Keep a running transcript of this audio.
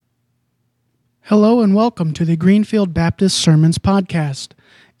Hello and welcome to the Greenfield Baptist Sermons Podcast.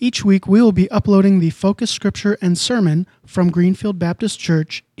 Each week we will be uploading the focus scripture and sermon from Greenfield Baptist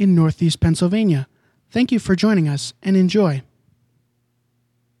Church in Northeast Pennsylvania. Thank you for joining us and enjoy.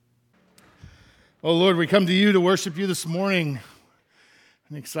 Oh Lord, we come to you to worship you this morning.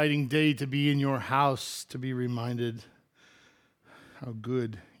 An exciting day to be in your house, to be reminded how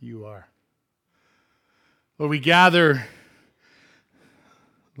good you are. Lord, we gather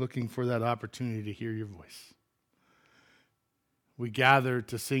looking for that opportunity to hear your voice. We gather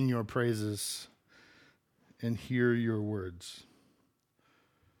to sing your praises and hear your words.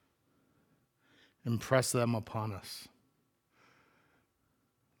 Impress them upon us.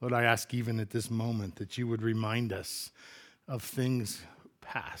 Lord, I ask even at this moment that you would remind us of things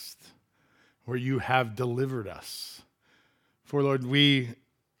past where you have delivered us. For Lord, we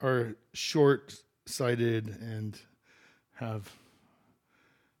are short-sighted and have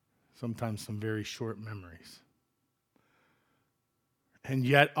sometimes some very short memories. And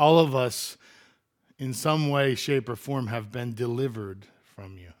yet all of us, in some way, shape, or form, have been delivered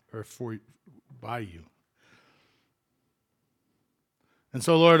from you or by you. And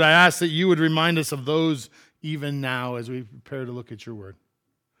so, Lord, I ask that you would remind us of those even now as we prepare to look at your word.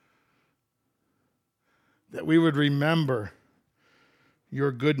 That we would remember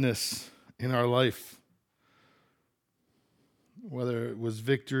your goodness in our life. Whether it was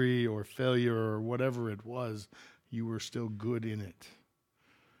victory or failure or whatever it was, you were still good in it.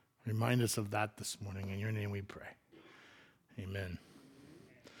 Remind us of that this morning. In your name we pray. Amen.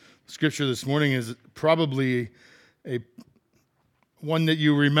 Scripture this morning is probably one that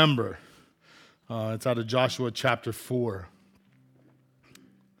you remember. It's out of Joshua chapter 4.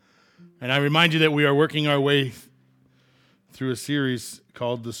 And I remind you that we are working our way through a series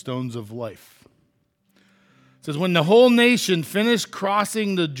called The Stones of Life. It says, when the whole nation finished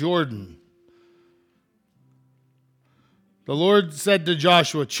crossing the Jordan, the Lord said to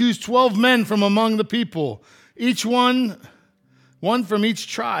Joshua, choose 12 men from among the people, each one from each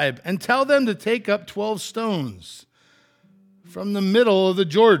tribe, and tell them to take up 12 stones from the middle of the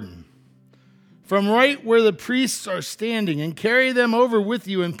Jordan, from right where the priests are standing, and carry them over with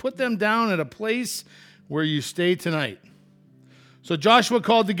you and put them down at a place where you stay tonight. So Joshua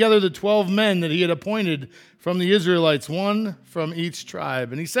called together the 12 men that he had appointed from the Israelites, one from each tribe.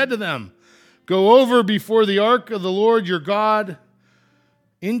 And he said to them, go over before the ark of the Lord your God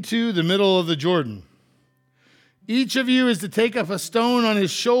into the middle of the Jordan. Each of you is to take up a stone on his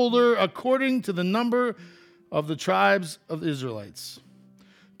shoulder according to the number of the tribes of the Israelites,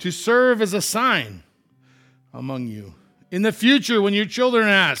 to serve as a sign among you. In the future, when your children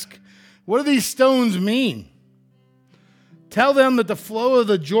ask, what do these stones mean? Tell them that the flow of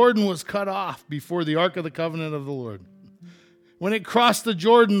the Jordan was cut off before the Ark of the Covenant of the Lord. When it crossed the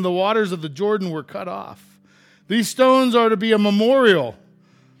Jordan, the waters of the Jordan were cut off. These stones are to be a memorial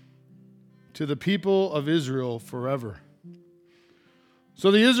to the people of Israel forever. So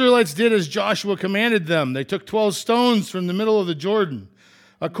the Israelites did as Joshua commanded them. They took 12 stones from the middle of the Jordan,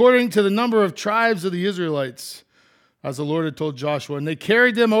 according to the number of tribes of the Israelites, as the Lord had told Joshua. And they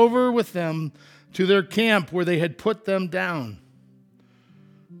carried them over with them to their camp where they had put them down.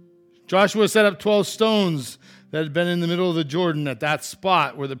 Joshua set up 12 stones that had been in the middle of the Jordan at that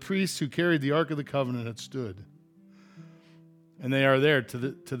spot where the priests who carried the Ark of the Covenant had stood. And they are there to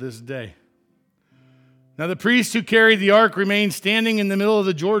this day. Now the priests who carried the ark remained standing in the middle of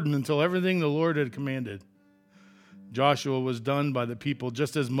the Jordan until everything the Lord had commanded. Joshua was done by the people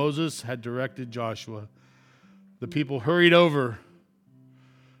just as Moses had directed Joshua. The people hurried over.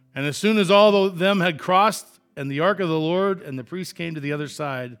 And as soon as all of them had crossed, and the ark of the Lord and the priests came to the other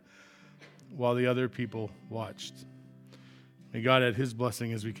side, while the other people watched. May God add his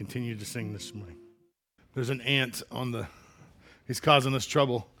blessing as we continue to sing this morning. There's an ant he's causing us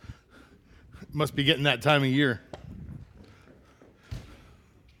trouble. Must be getting that time of year.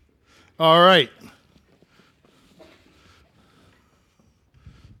 All right.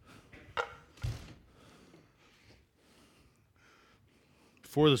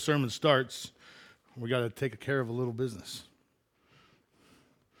 Before the sermon starts, we got to take care of a little business.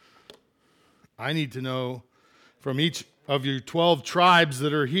 I need to know from each of your 12 tribes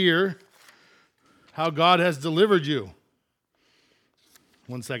that are here how God has delivered you.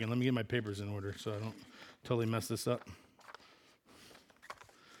 1 second, let me get my papers in order so I don't totally mess this up.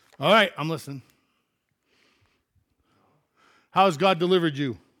 All right, I'm listening. How has God delivered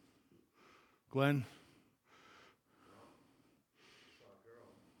you? Glenn?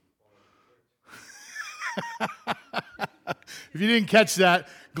 If you didn't catch that,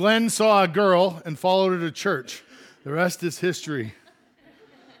 Glenn saw a girl and followed her to church. The rest is history.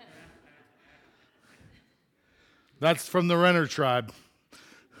 That's from the Renner tribe.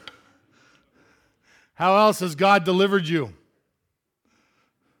 How else has God delivered you?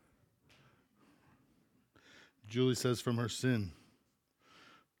 Julie says from her sin.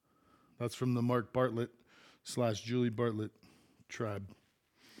 That's from the Mark Bartlett / Julie Bartlett tribe.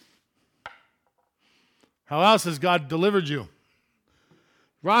 How else has God delivered you?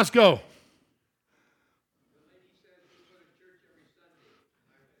 Roscoe.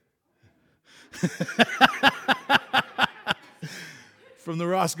 From the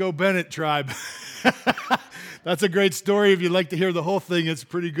Roscoe Bennett tribe. That's a great story. If you'd like to hear the whole thing, it's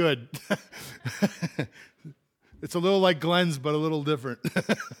pretty good. It's a little like Glenn's, but a little different.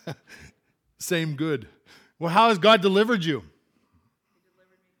 Same good. Well, how has God delivered you? He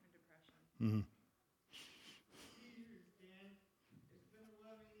delivered me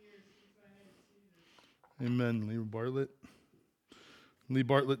from depression. Amen. Lee Bartlett. Lee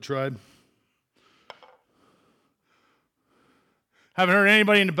Bartlett tribe. Haven't heard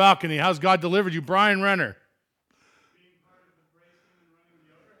anybody in the balcony. How's God delivered you? Brian Renner. Being part of the bracing and running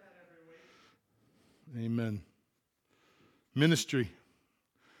the overhead every week. Amen. Ministry.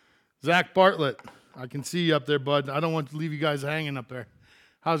 Zach Bartlett. I can see you up there, bud. I don't want to leave you guys hanging up there.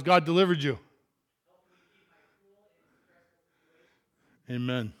 How's God delivered you?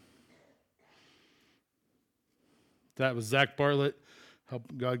 Amen. That was Zach Bartlett.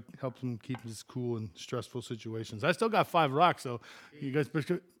 God helps him keep his cool in stressful situations. I still got 5 rocks, so you guys,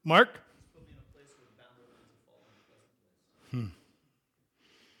 Mark?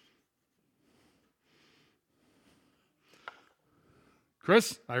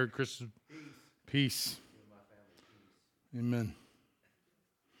 Chris? I heard Chris. Peace. Amen.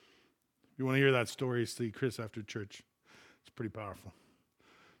 If you want to hear that story, see Chris after church. It's pretty powerful.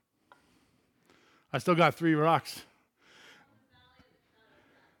 I still got 3 rocks.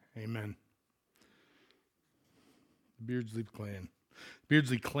 Amen. Beardsley clan.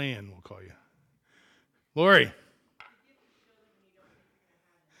 Beardsley clan, we'll call you. Lori.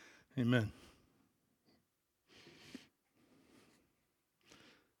 Amen.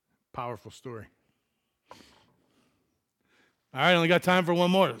 Powerful story. All right, only got time for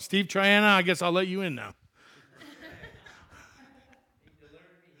one more. Steve Triana, I guess I'll let you in now. He delivered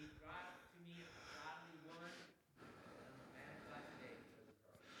me. He brought to me a godly woman, and I'm a man of God today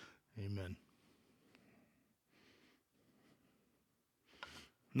because of her. Amen.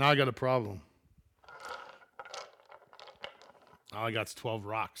 Now I got a problem. All I got's 12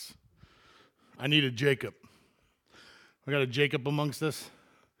 rocks. I need a Jacob. I got a Jacob amongst us.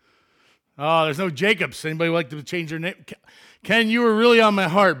 Oh, there's no Jacobs. Anybody like to change their name? Ken, you were really on my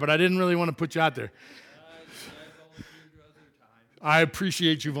heart, but I didn't really want to put you out there. I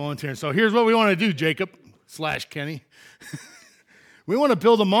appreciate you volunteering. So here's what we want to do, Jacob / Kenny. We want to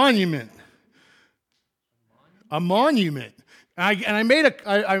build a monument. A monument. I made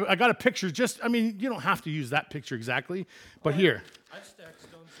I got a picture. You don't have to use that picture exactly, but here. I've stacked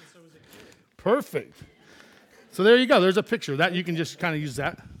stones since I was a kid. Perfect. So there you go. There's a picture. That you can just kind of use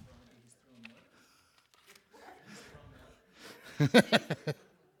that.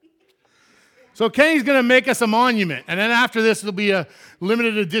 So Kenny's going to make us a monument. And then after this, there'll be a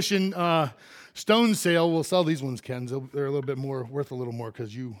limited edition stone sale. We'll sell these ones, Ken. They're a little bit more, worth a little more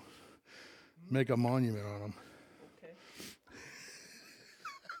because you make a monument on them. Okay.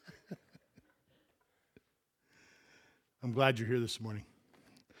 I'm glad you're here this morning.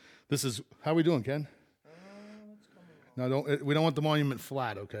 This is, how are we doing, Ken? No, we don't want the monument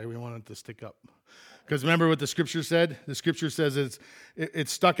flat, okay? We want it to stick up. Because remember what the scripture said? The scripture says it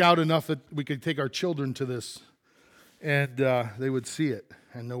stuck out enough that we could take our children to this and they would see it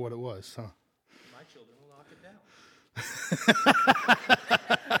and know what it was. Huh? My children will knock it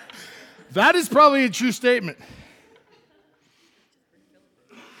down. That is probably a true statement.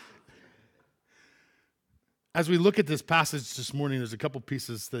 As we look at this passage this morning, there's a couple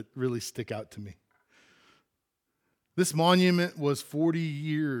pieces that really stick out to me. This monument was 40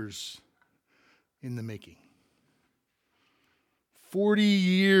 years in the making. 40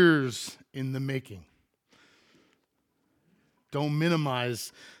 years in the making. Don't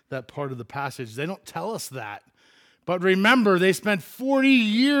minimize that part of the passage. They don't tell us that. But remember, they spent 40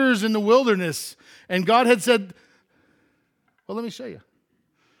 years in the wilderness, and God had said, well, let me show you.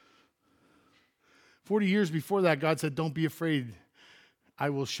 40 years before that, God said, don't be afraid. I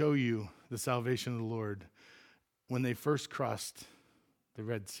will show you the salvation of the Lord. When they first crossed the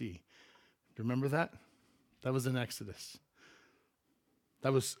Red Sea. Remember that? That was in Exodus.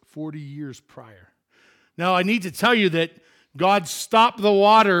 That was 40 years prior. Now, I need to tell you that God stopped the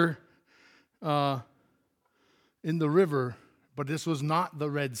water in the river, but this was not the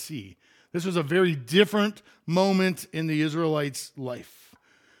Red Sea. This was a very different moment in the Israelites' life.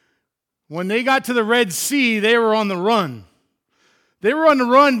 When they got to the Red Sea, they were on the run. They were on the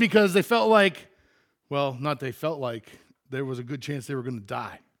run because they felt like, well, not they felt like, there was a good chance they were going to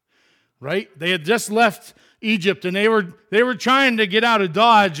die. Right? They had just left Egypt and they were trying to get out of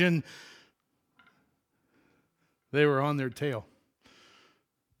Dodge and they were on their tail.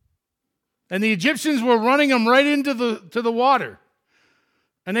 And the Egyptians were running them right into the water.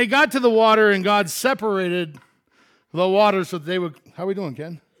 And they got to the water and God separated the water so that they would, how are we doing,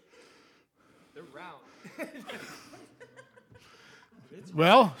 Ken? They're round.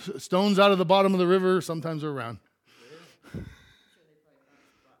 Well, stones out of the bottom of the river sometimes are round.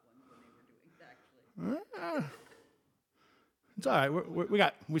 It's all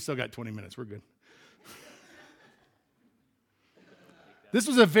right. We still got 20 minutes. We're good. This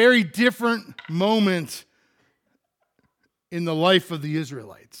was a very different moment in the life of the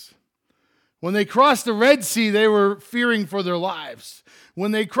Israelites. When they crossed the Red Sea, they were fearing for their lives.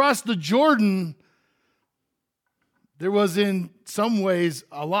 When they crossed the Jordan, there was in some ways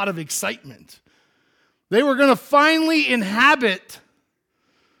a lot of excitement. They were going to finally inhabit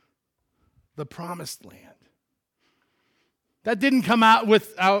the promised land. That didn't come out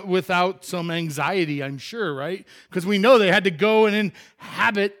without some anxiety, I'm sure, right? Because we know they had to go and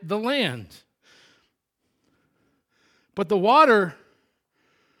inhabit the land. But the water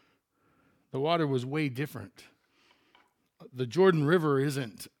was way different. The Jordan River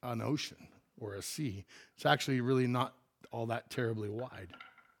isn't an ocean or a sea. It's actually really not all that terribly wide.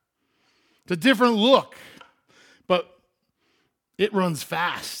 It's a different look, but it runs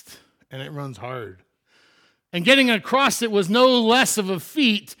fast and it runs hard. And getting across it was no less of a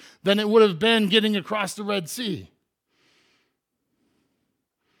feat than it would have been getting across the Red Sea.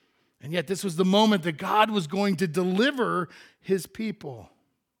 And yet this was the moment that God was going to deliver his people.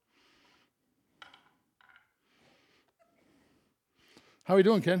 How are we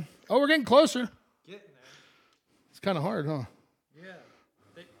doing, Ken? Oh, we're getting closer. Getting there. It's kind of hard, huh? Yeah.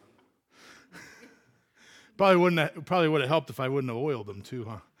 Probably would have helped if I wouldn't have oiled them too,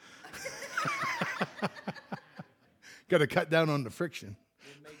 huh? Got to cut down on the friction.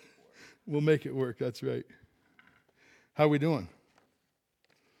 We'll make it work. That's right. How are we doing?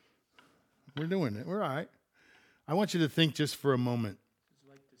 We're doing it. We're all right. I want you to think just for a moment. It's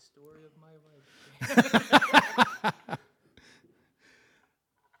like the story of my life.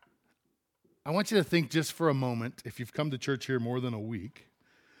 I want you to think just for a moment. If you've come to church here more than a week,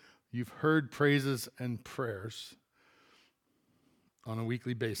 you've heard praises and prayers on a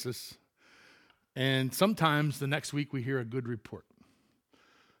weekly basis. And sometimes the next week we hear a good report.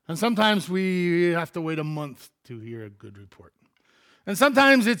 And sometimes we have to wait a month to hear a good report. And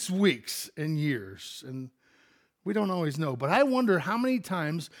sometimes it's weeks and years. And we don't always know. But I wonder how many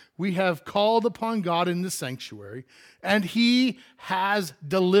times we have called upon God in the sanctuary and he has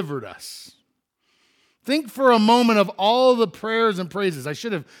delivered us. Think for a moment of all the prayers and praises. I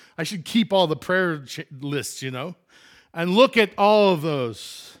should keep all the prayer lists, and look at all of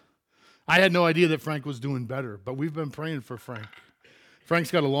those. I had no idea that Frank was doing better, but we've been praying for Frank. Frank's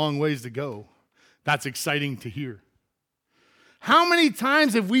got a long ways to go. That's exciting to hear. How many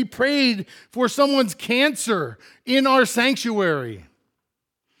times have we prayed for someone's cancer in our sanctuary?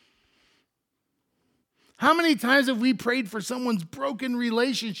 How many times have we prayed for someone's broken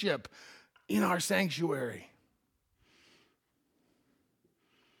relationship in our sanctuary?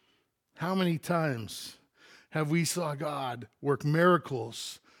 How many times have we saw God work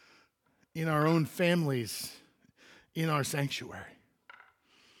miracles in our own families, in our sanctuary?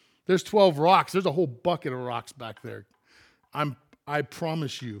 There's 12 rocks. There's a whole bucket of rocks back there. I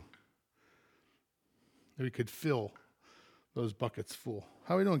promise you that we could fill those buckets full.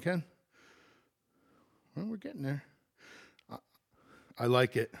 How are we doing, Ken? Well, we're getting there. I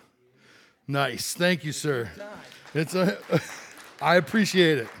like it. Nice. Thank you, sir. I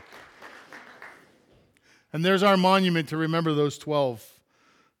appreciate it. And there's our monument to remember those 12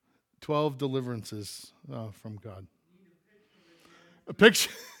 deliverances from God. A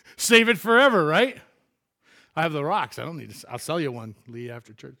picture, save it forever, right? I have the rocks. I don't need to. I'll sell you one, Lee,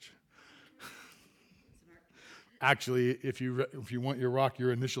 after church. Actually, if you want your rock,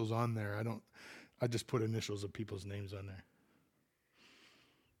 your initials on there. I just put initials of people's names on there.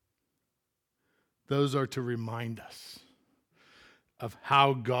 Those are to remind us of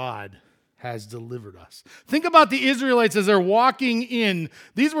how God has delivered us. Think about the Israelites as they're walking in.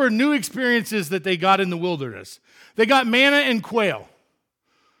 These were new experiences that they got in the wilderness. They got manna and quail.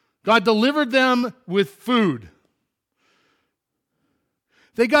 God delivered them with food.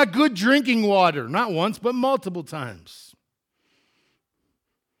 They got good drinking water, not once, but multiple times.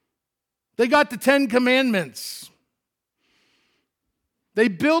 They got the 10 Commandments. They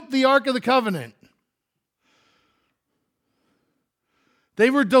built the Ark of the Covenant. They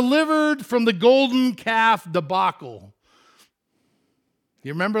were delivered from the golden calf debacle.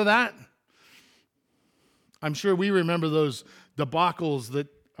 You remember that? I'm sure we remember those debacles that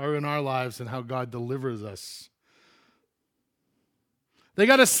are in our lives and how God delivers us. They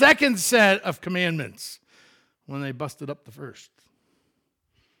got a second set of commandments when they busted up the first.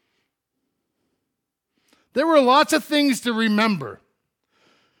 There were lots of things to remember.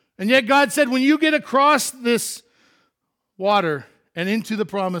 And yet God said, when you get across this water and into the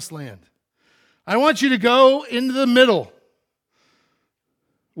promised land, I want you to go into the middle.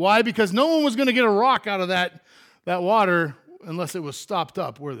 Why? Because no one was going to get a rock out of that water unless it was stopped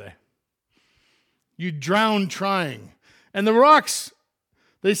up, were they? You drown trying. And the rocks,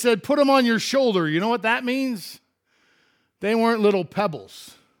 they said, put them on your shoulder. You know what that means? They weren't little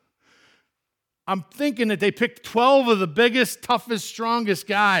pebbles. I'm thinking that they picked 12 of the biggest, toughest, strongest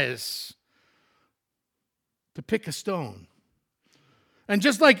guys to pick a stone. And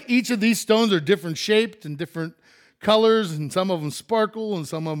just like each of these stones are different shaped and different colors, and some of them sparkle, and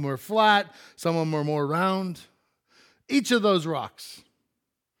some of them are flat, some of them are more round, each of those rocks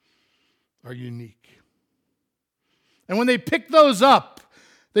are unique. And when they picked those up,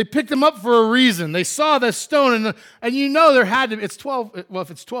 they picked them up for a reason. They saw the stone, and you know there had to be, it's 12, well, if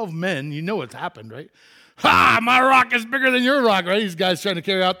it's 12 men, you know what's happened, right? Ha, my rock is bigger than your rock, right? These guys trying to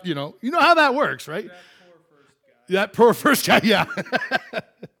carry out, you know how that works, right? That poor first guy, yeah.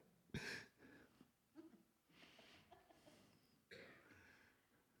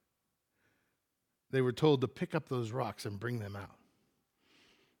 They were told to pick up those rocks and bring them out.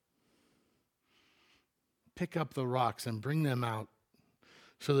 Pick up the rocks and bring them out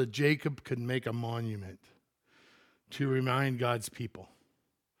so that Jacob could make a monument to remind God's people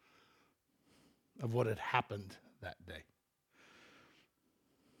of what had happened that day,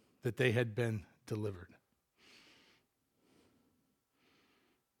 that they had been delivered.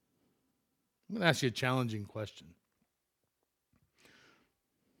 I'm going to ask you a challenging question.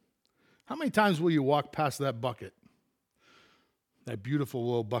 How many times will you walk past that bucket, that beautiful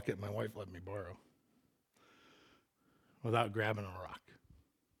little bucket my wife let me borrow, without grabbing a rock?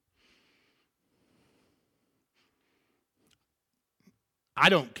 I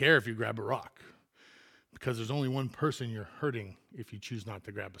don't care if you grab a rock, because there's only one person you're hurting if you choose not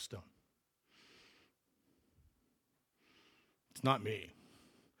to grab a stone. It's not me.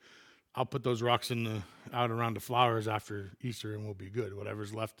 I'll put those rocks out around the flowers after Easter and we'll be good.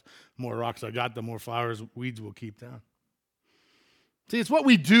 Whatever's left, the more rocks I got, the more flowers, weeds will keep down. See, it's what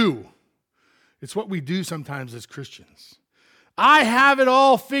we do. It's what we do sometimes as Christians. I have it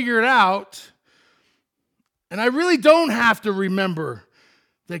all figured out, and I really don't have to remember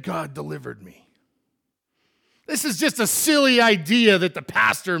that God delivered me. This is just a silly idea that the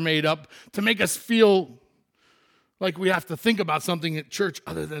pastor made up to make us feel like we have to think about something at church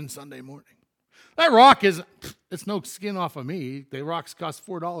other than Sunday morning. That rock it's no skin off of me. The rocks cost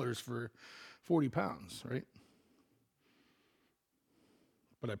 $4 for 40 pounds, right?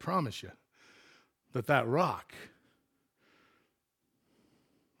 But I promise you that rock,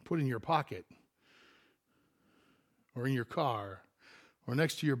 put in your pocket or in your car or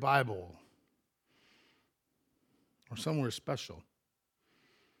next to your Bible or somewhere special,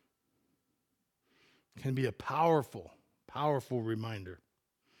 can be a powerful, powerful reminder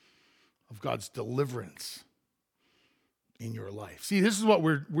of God's deliverance in your life. See, this is what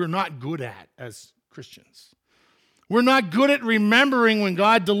we're not good at as Christians. We're not good at remembering when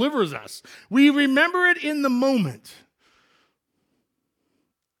God delivers us. We remember it in the moment.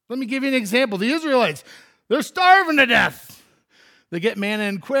 Let me give you an example. The Israelites, they're starving to death. They get manna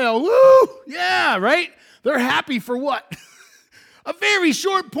and quail. Woo! Yeah, right? They're happy for what? A very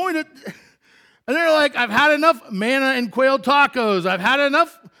short point of... And they're like, I've had enough manna and quail tacos. I've had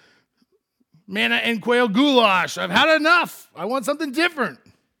enough manna and quail goulash. I've had enough. I want something different.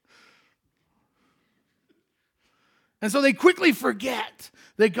 And so they quickly forget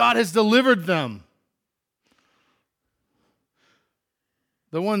that God has delivered them.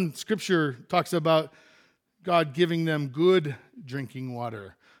 The one scripture talks about God giving them good drinking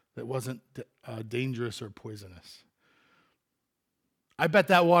water that wasn't dangerous or poisonous. I bet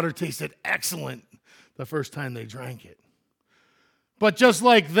that water tasted excellent the first time they drank it. But just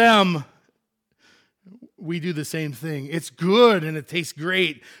like them, we do the same thing. It's good and it tastes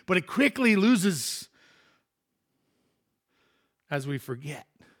great, but it quickly loses as we forget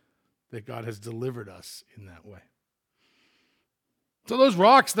that God has delivered us in that way. So those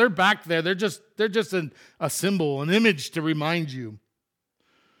rocks, they're back there. They're just a symbol, an image to remind you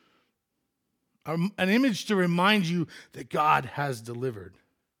an image to remind you that God has delivered.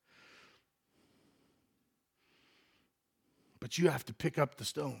 But you have to pick up the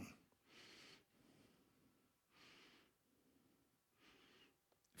stone.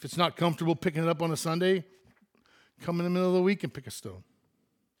 If it's not comfortable picking it up on a Sunday, come in the middle of the week and pick a stone.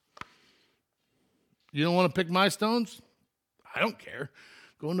 You don't want to pick my stones? I don't care.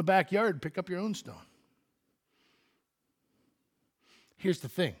 Go in the backyard and pick up your own stone. Here's the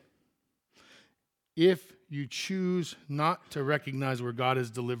thing. If you choose not to recognize where God has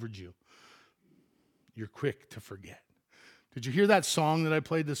delivered you, you're quick to forget. Did you hear that song that I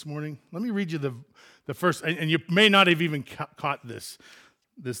played this morning? Let me read you the first, and you may not have even caught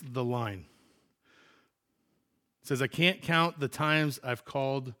the line. It says, I can't count the times I've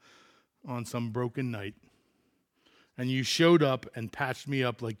called on some broken night, and you showed up and patched me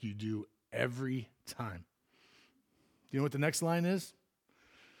up like you do every time. Do you know what the next line is?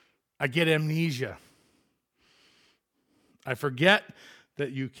 I get amnesia. I forget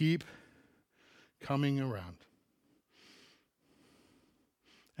that you keep coming around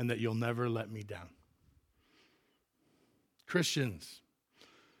and that you'll never let me down. Christians,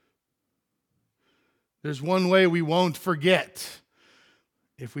 there's one way we won't forget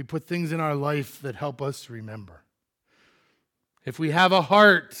if we put things in our life that help us remember. If we have a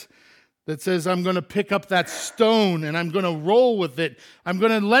heart that says, I'm going to pick up that stone and I'm going to roll with it. I'm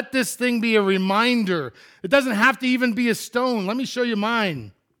going to let this thing be a reminder. It doesn't have to even be a stone. Let me show you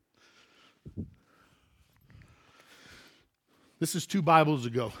mine. This is 2 Bibles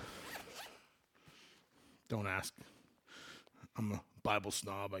ago. Don't ask. I'm a Bible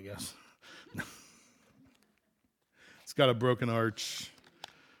snob, I guess. It's got a broken arch,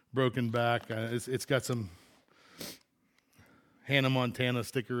 broken back. It's got some Hannah Montana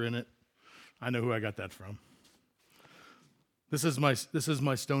sticker in it. I know who I got that from. This is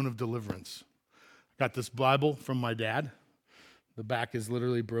my stone of deliverance. I got this Bible from my dad. The back is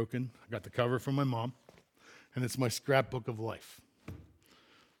literally broken. I got the cover from my mom. And it's my scrapbook of life.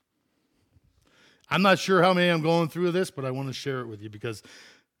 I'm not sure how many I'm going through this, but I want to share it with you because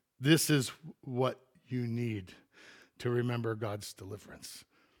this is what you need to remember God's deliverance.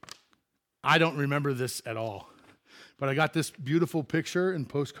 I don't remember this at all, but I got this beautiful picture and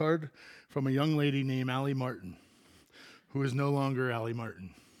postcard from a young lady named Allie Martin, who is no longer Allie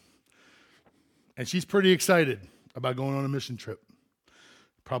Martin. And she's pretty excited about going on a mission trip,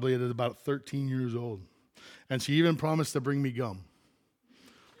 probably at about 13 years old. And she even promised to bring me gum.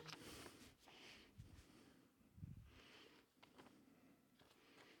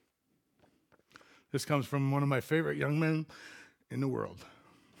 This comes from one of my favorite young men in the world.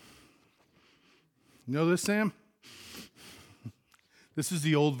 You know this, Sam? This is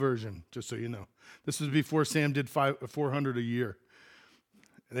the old version, just so you know. This was before Sam did 400 a year.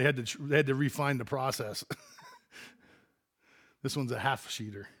 They had to refine the process. This one's a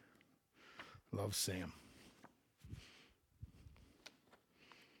half-sheeter. Love Sam.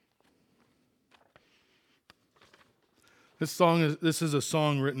 This is a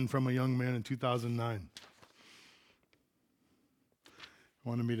song written from a young man in 2009.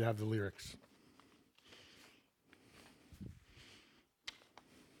 Wanted me to have the lyrics.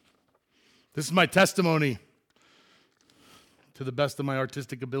 This is my testimony to the best of my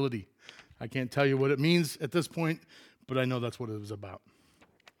artistic ability. I can't tell you what it means at this point, but I know that's what it was about.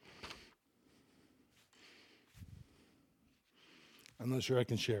 I'm not sure I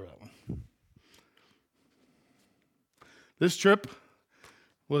can share that one. This trip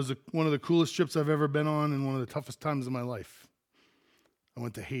was one of the coolest trips I've ever been on and one of the toughest times of my life. I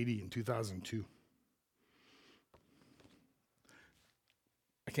went to Haiti in 2002.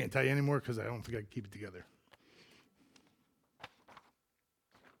 I can't tell you anymore because I don't think I can keep it together.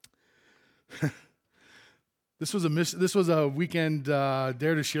 This was a weekend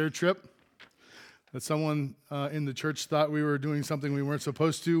Dare to Share trip that someone in the church thought we were doing something we weren't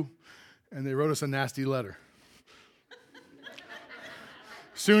supposed to, and they wrote us a nasty letter.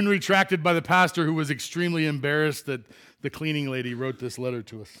 Soon retracted by the pastor, who was extremely embarrassed that the cleaning lady wrote this letter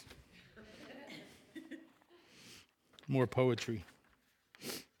to us. More poetry.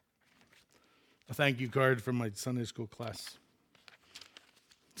 A thank you card from my Sunday school class.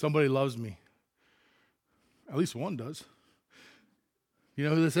 Somebody loves me. At least one does. You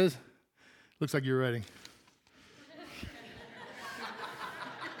know who this is? Looks like you're writing.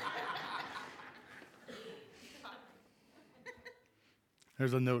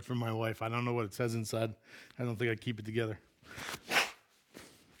 There's a note from my wife. I don't know what it says inside. I don't think I keep it together. It's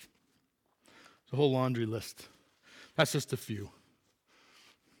a whole laundry list. That's just a few.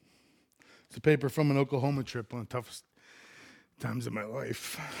 It's a paper from an Oklahoma trip, one of the toughest times of my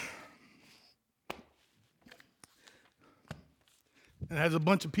life. and it has a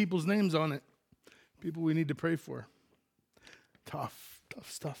bunch of people's names on it. People we need to pray for. Tough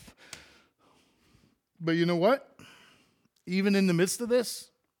stuff. But you know what? Even in the midst of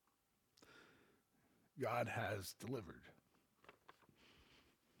this, God has delivered.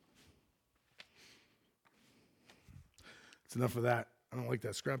 It's enough of that. I don't like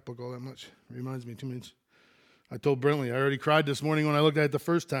that scrapbook all that much. It reminds me too much. I told Brentley, I already cried this morning when I looked at it the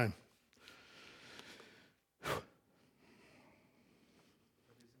first time.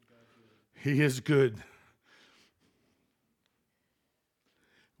 He is good.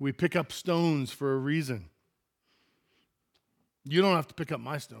 We pick up stones for a reason. You don't have to pick up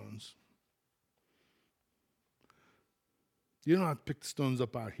my stones. You don't have to pick the stones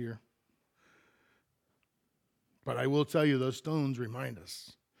up out here. But I will tell you, those stones remind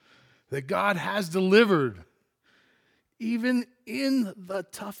us that God has delivered even in the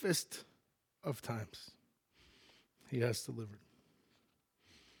toughest of times. He has delivered.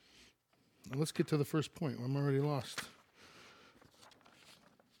 Now let's get to the first point. I'm already lost.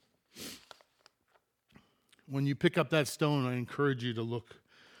 When you pick up that stone, I encourage you to look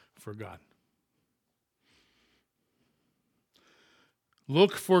for God.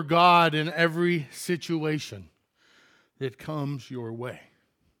 Look for God in every situation that comes your way.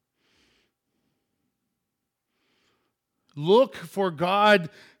 Look for God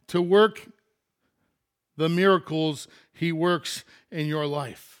to work the miracles He works in your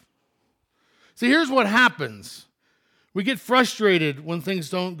life. See, here's what happens. We get frustrated when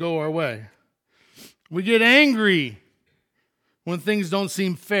things don't go our way. We get angry when things don't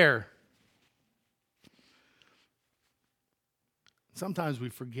seem fair. Sometimes we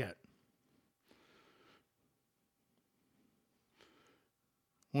forget.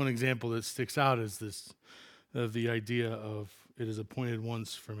 One example that sticks out is this, of the idea of it is appointed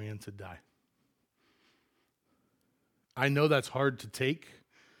once for man to die. I know that's hard to take,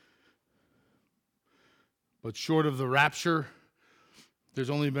 but short of the rapture, there's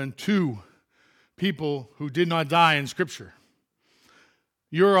only been 2 people who did not die in Scripture.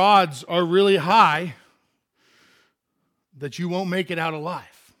 Your odds are really high that you won't make it out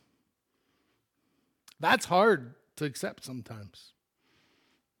alive. That's hard to accept sometimes.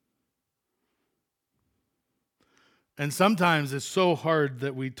 And sometimes it's so hard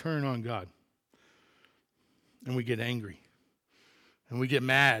that we turn on God. And we get angry. And we get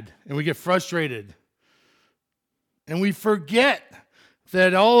mad. And we get frustrated. And we forget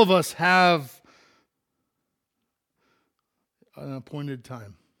that all of us have an appointed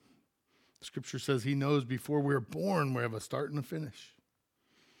time. Scripture says He knows before we're born we have a start and a finish.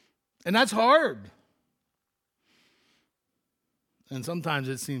 And that's hard. And sometimes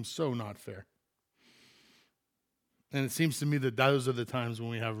it seems so not fair. And it seems to me that those are the times when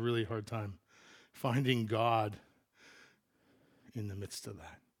we have a really hard time finding God in the midst of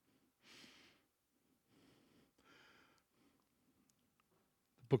that.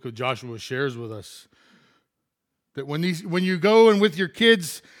 The book of Joshua shares with us that when you go and with your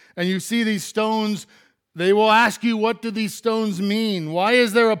kids and you see these stones, they will ask you, what do these stones mean? Why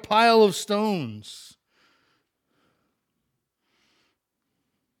is there a pile of stones?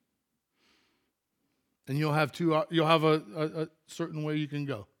 And you'll have a certain way you can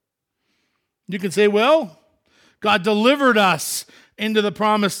go. You can say, well, God delivered us into the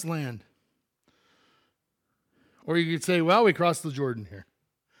promised land. Or you could say, well, we crossed the Jordan here.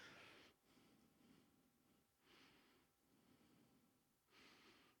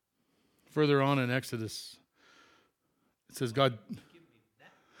 Further on in Exodus, it says God...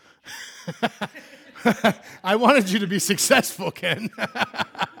 I wanted you to be successful, Ken.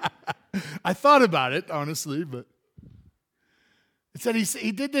 I thought about it, honestly, but it said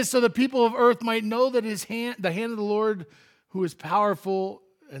he did this so the people of earth might know that the hand of the Lord who is powerful,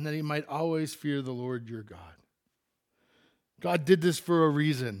 and that he might always fear the Lord your God. God did this for a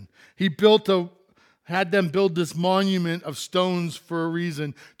reason. He had them build this monument of stones for a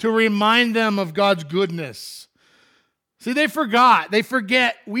reason, to remind them of God's goodness. See, they forgot. They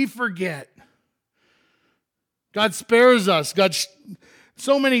forget. We forget. God spares us.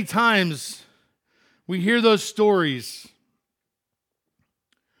 So many times we hear those stories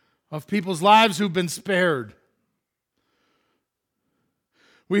of people's lives who've been spared.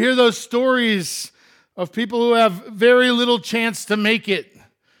 We hear those stories of people who have very little chance to make it.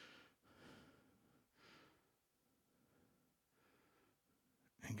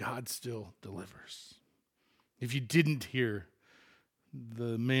 And God still delivers. If you didn't hear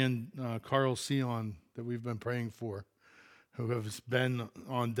the man, Carl Sion, that we've been praying for, who has been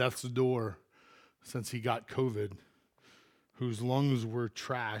on death's door since he got COVID, whose lungs were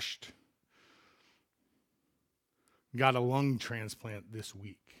trashed. got a lung transplant this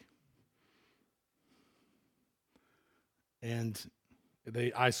week. And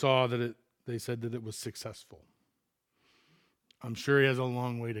I saw that they said that it was successful. I'm sure he has a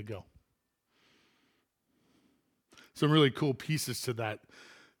long way to go. Some really cool pieces to that.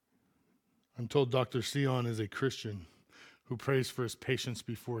 I'm told Dr. Sion is a Christian who prays for his patients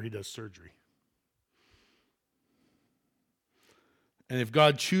before he does surgery. And if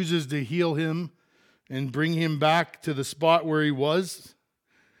God chooses to heal him and bring him back to the spot where he was,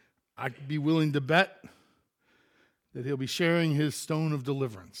 I'd be willing to bet that he'll be sharing his stone of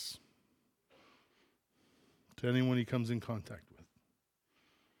deliverance to anyone he comes in contact with.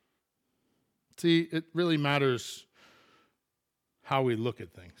 See, it really matters how we look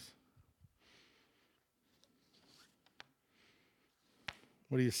at things.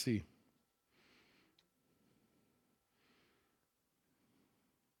 What do you see?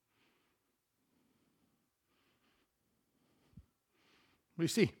 What do you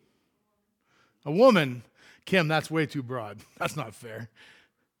see? A woman. Kim, that's way too broad. That's not fair.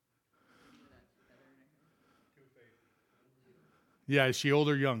 Yeah, is she old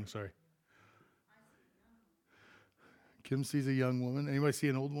or young? Sorry. Kim sees a young woman. Anybody see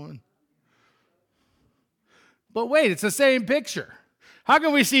an old woman? But wait, it's the same picture. How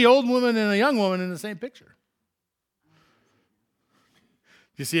can we see old woman and a young woman in the same picture?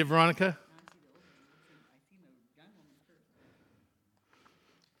 You see it, Veronica?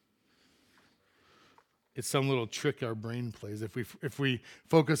 It's some little trick our brain plays. If we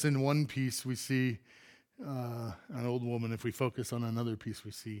focus in one piece, we see an old woman. If we focus on another piece,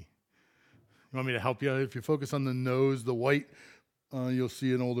 we see. You want me to help you? If you focus on the nose, the white, you'll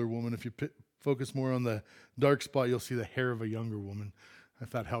see an older woman. If you focus more on the dark spot, you'll see the hair of a younger woman. If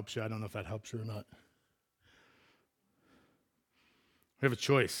that helps you, I don't know if that helps you or not. We have a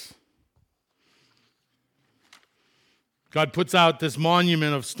choice. God puts out this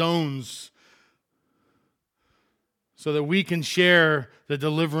monument of stones so that we can share the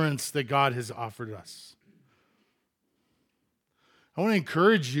deliverance that God has offered us. I want to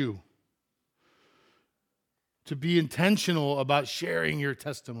encourage you to be intentional about sharing your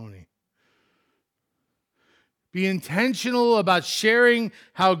testimony. Be intentional about sharing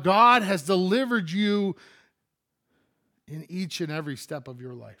how God has delivered you in each and every step of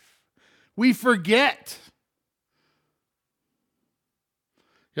your life. We forget.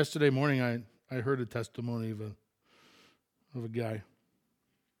 Yesterday morning, I heard a testimony of a guy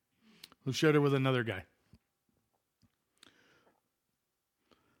who shared it with another guy.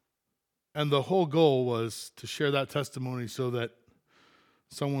 And the whole goal was to share that testimony so that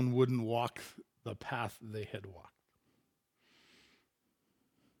someone wouldn't walk the path they had walked.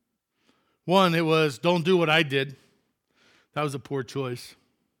 One, it was, don't do what I did. That was a poor choice.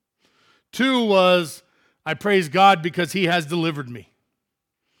 Two was, I praise God because He has delivered me.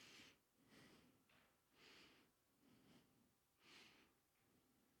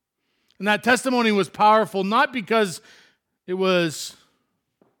 And that testimony was powerful, not because it was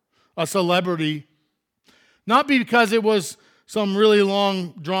a celebrity, not because it was some really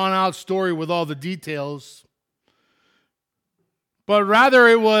long, drawn-out story with all the details, but rather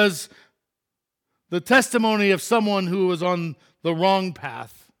it was the testimony of someone who was on the wrong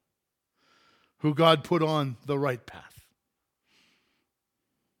path, who God put on the right path.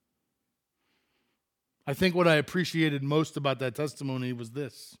 I think what I appreciated most about that testimony was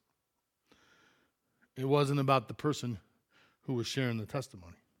this. It wasn't about the person who was sharing the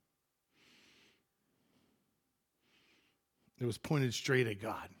testimony. It was pointed straight at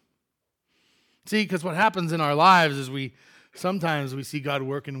God. See, because what happens in our lives is sometimes we see God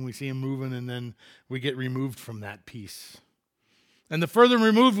working and we see Him moving, and then we get removed from that piece. And the further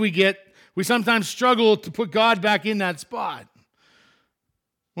removed we get, we sometimes struggle to put God back in that spot.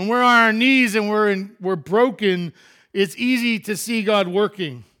 When we're on our knees and we're broken, it's easy to see God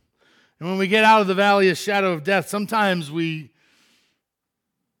working. And when we get out of the valley of shadow of death, sometimes we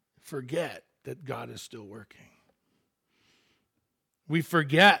forget that God is still working. We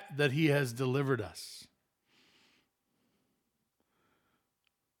forget that He has delivered us.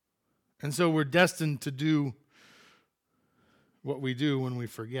 And so we're destined to do what we do when we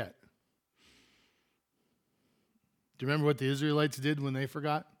forget. Do you remember what the Israelites did when they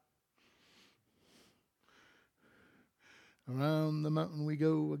forgot? Around the mountain we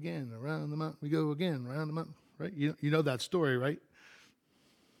go again, around the mountain we go again, around the mountain, right? You know that story, right?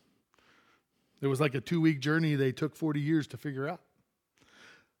 It was like a 2-week journey they took 40 years to figure out.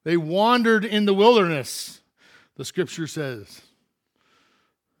 They wandered in the wilderness, the scripture says.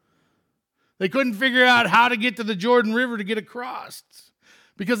 They couldn't figure out how to get to the Jordan River to get across.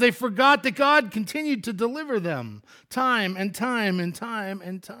 because they forgot that God continued to deliver them time and time and time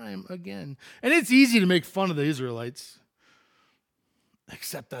and time again. And it's easy to make fun of the Israelites,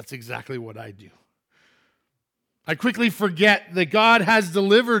 except that's exactly what I do. I quickly forget that God has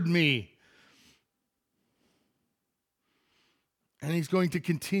delivered me, and he's going to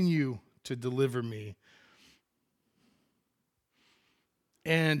continue to deliver me.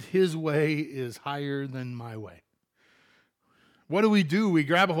 And his way is higher than my way. What do? We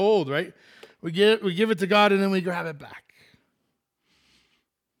grab a hold, right? We give it to God, and then we grab it back.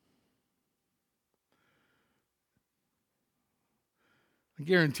 I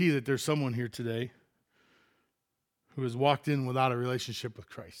guarantee that there's someone here today who has walked in without a relationship with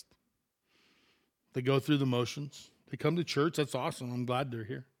Christ. They go through the motions. They come to church. That's awesome. I'm glad they're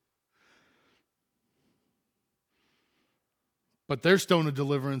here. But their stone of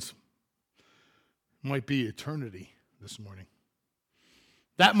deliverance might be eternity this morning.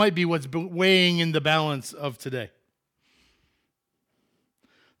 That might be what's weighing in the balance of today.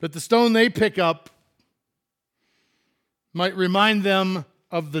 That the stone they pick up might remind them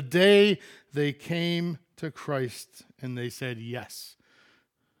of the day they came to Christ and they said, "Yes,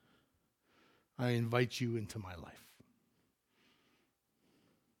 I invite you into my life."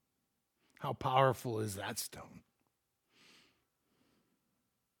 How powerful is that stone?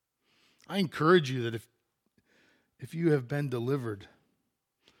 I encourage you that if you have been delivered,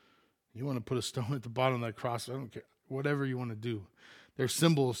 you want to put a stone at the bottom of that cross, I don't care, whatever you want to do. They're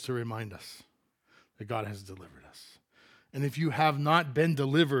symbols to remind us that God has delivered us. And if you have not been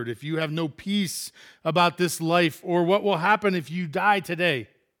delivered, if you have no peace about this life or what will happen if you die today,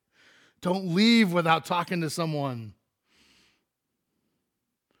 don't leave without talking to someone.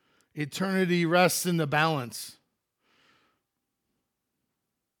 Eternity rests in the balance.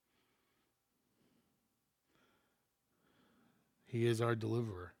 He is our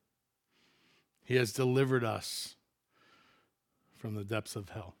deliverer. He has delivered us from the depths of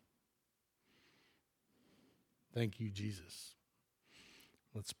hell. Thank you, Jesus.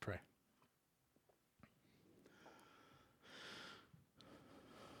 Let's pray.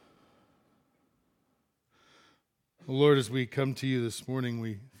 Lord, as we come to you this morning,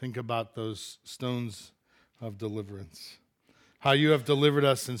 we think about those stones of deliverance. How you have delivered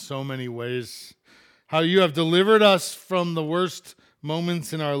us in so many ways. How you have delivered us from the worst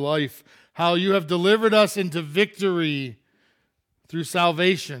moments in our life. How you have delivered us into victory through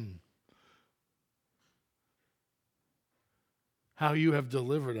salvation. How you have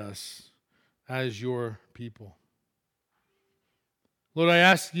delivered us as your people. Lord, I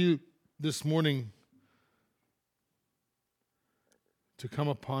ask you this morning to come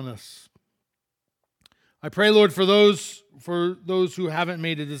upon us. I pray, Lord, for those who haven't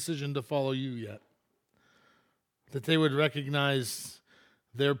made a decision to follow you yet, that they would recognize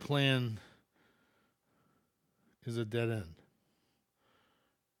their plan is a dead end.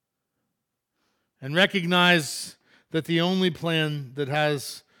 And recognize that the only plan that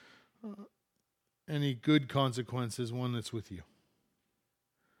has any good consequence is one that's with you.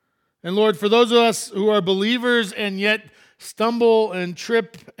 And Lord, for those of us who are believers and yet stumble and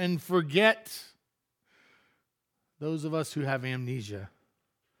trip and forget, those of us who have amnesia,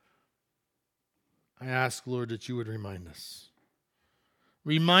 I ask, Lord, that you would remind us.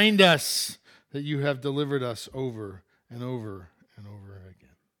 Remind us that you have delivered us over and over and over again.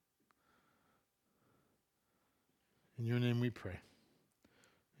 In your name we pray.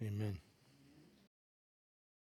 Amen.